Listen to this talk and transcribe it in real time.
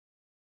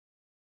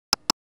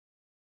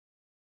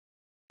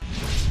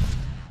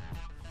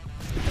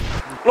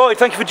Lloyd,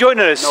 thank you for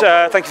joining us.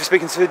 No thank you for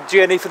speaking to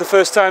GNE for the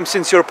first time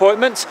since your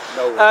appointment.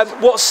 No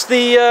what's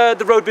the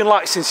road been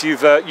like since you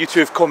two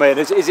have come in?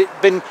 Has it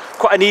been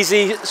quite an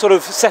easy sort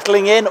of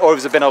settling in, or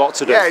has there been a lot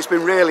to do? Yeah, it's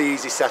been really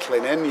easy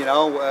settling in. You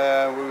know,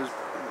 we was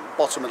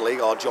bottom of the league,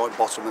 or joint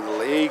bottom of the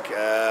league.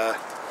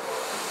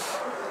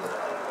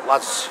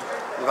 Lads,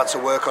 we've had to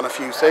work on a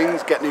few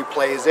things, get new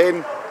players in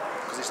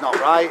because it's not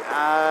right.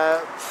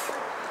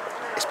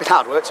 It's been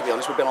hard work, to be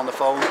honest. We've been on the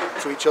phone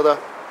to each other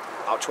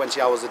about 20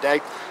 hours a day,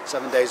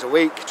 7 days a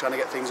week, trying to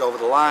get things over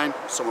the line.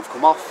 Some have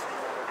come off,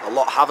 a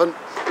lot haven't.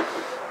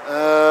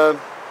 But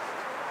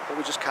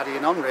we're just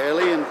carrying on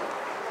really, and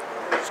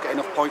just get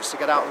enough points to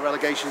get out of the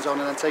relegation zone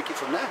and then take it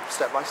from there,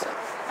 step by step.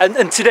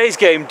 And today's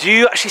game, do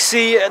you actually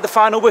see at the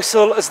final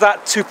whistle as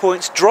that 2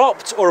 points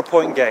dropped or a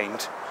point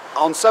gained?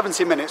 On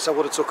 70 minutes I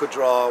would have took a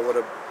draw, would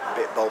have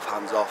bit both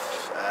hands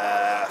off.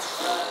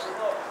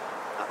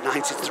 At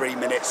 93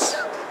 minutes,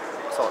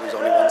 I thought it was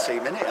only 1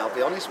 team in it, I'll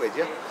be honest with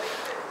you.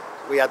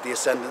 We had the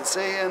ascendancy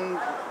and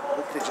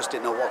they just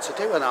didn't know what to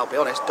do, and I'll be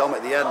honest, Dom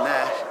at the end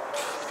there,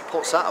 if he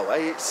puts that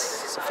away,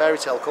 it's a fairy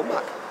tale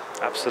comeback.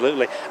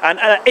 Absolutely. And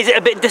is it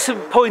a bit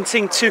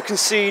disappointing to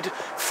concede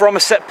from a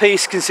set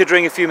piece,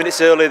 considering a few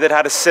minutes earlier they'd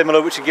had a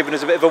similar, which had given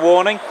us a bit of a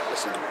warning?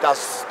 Listen,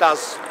 Daz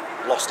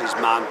lost his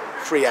man,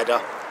 free header,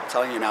 I'm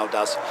telling you now,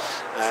 Daz.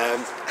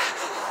 I'm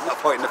not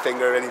pointing the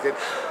finger or anything.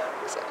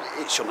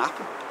 It shouldn't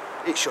happen.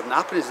 It shouldn't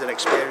happen. He's an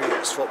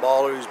experienced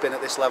footballer who's been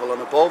at this level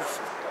and above,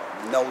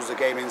 knows the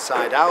game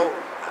inside out,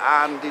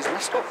 and he's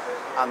messed up.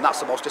 And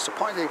that's the most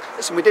disappointing thing.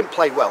 Listen, we didn't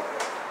play well.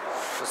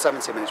 For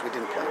 70 minutes, we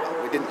didn't play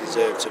well. We didn't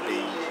deserve to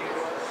be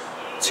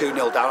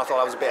 2-0 down. I thought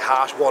that was a bit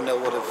harsh.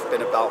 1-0 would have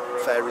been about a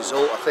fair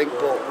result, I think,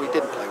 but we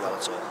didn't play well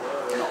at all.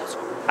 Not at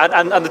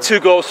all. And the 2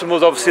 goals from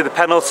was obviously the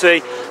penalty.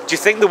 Do you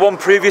think the one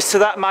previous to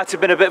that might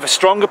have been a bit of a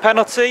stronger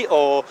penalty,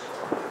 or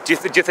do you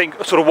think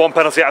sort of 1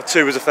 penalty out of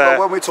 2 was a fair decision?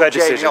 Well, when we took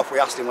Jamie off, we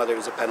asked him whether it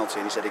was a penalty,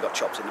 and he said he got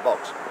chopped in the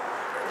box.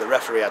 The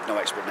referee had no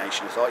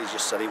explanation. I thought he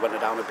just said he went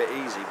down a bit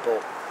easy,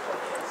 but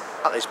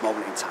at this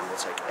moment in time, we'll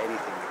take anything we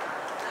can.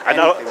 And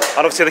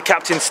obviously the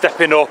captain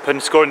stepping up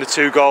and scoring the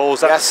 2 goals,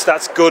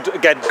 that's good.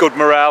 Again, good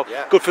morale,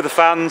 good for the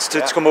fans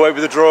to come away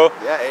with a draw.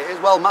 Yeah, it is.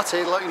 Well, Matty,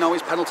 you know,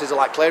 his penalties are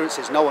like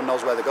clearances. No one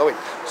knows where they're going.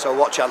 So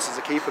what chance has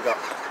the keeper got?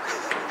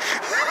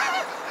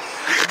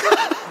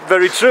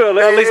 Very true.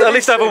 At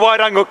least have a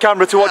wide-angle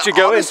camera to watch it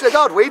go in. Honestly,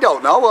 God, we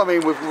don't know. I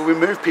mean, we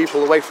moved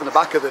people away from the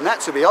back of the net,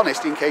 to be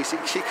honest, in case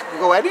it could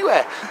go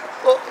anywhere.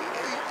 But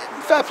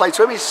fair play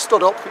to him. He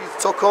stood up, he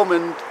took him,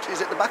 and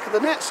he's at the back of the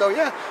net. So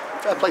yeah.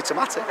 Fair play to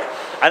Matty.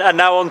 And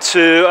now on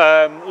to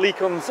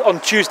Leek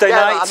on Tuesday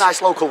night. A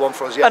nice local one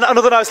for us, yeah. And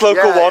another nice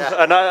local one.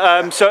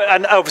 Yeah.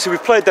 And obviously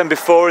we've played them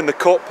before in the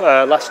cup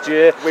last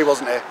year. We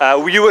wasn't here.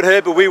 You weren't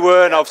here, but we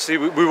were, and obviously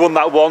we won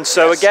that one.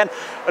 So again,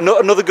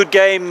 another good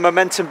game,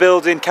 momentum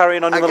building,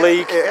 carrying on in the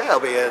league. Yeah,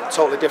 it'll be a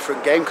totally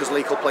different game because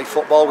Leek will play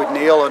football with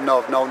Neil, and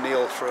I've known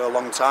Neil for a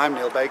long time.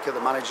 Neil Baker, the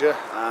manager,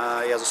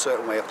 he has a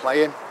certain way of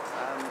playing,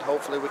 and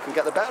hopefully we can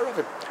get the better of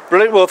him.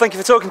 Brilliant. Well, thank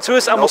you for talking to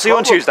us, and we'll see you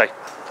on Tuesday.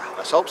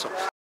 Let's hope so.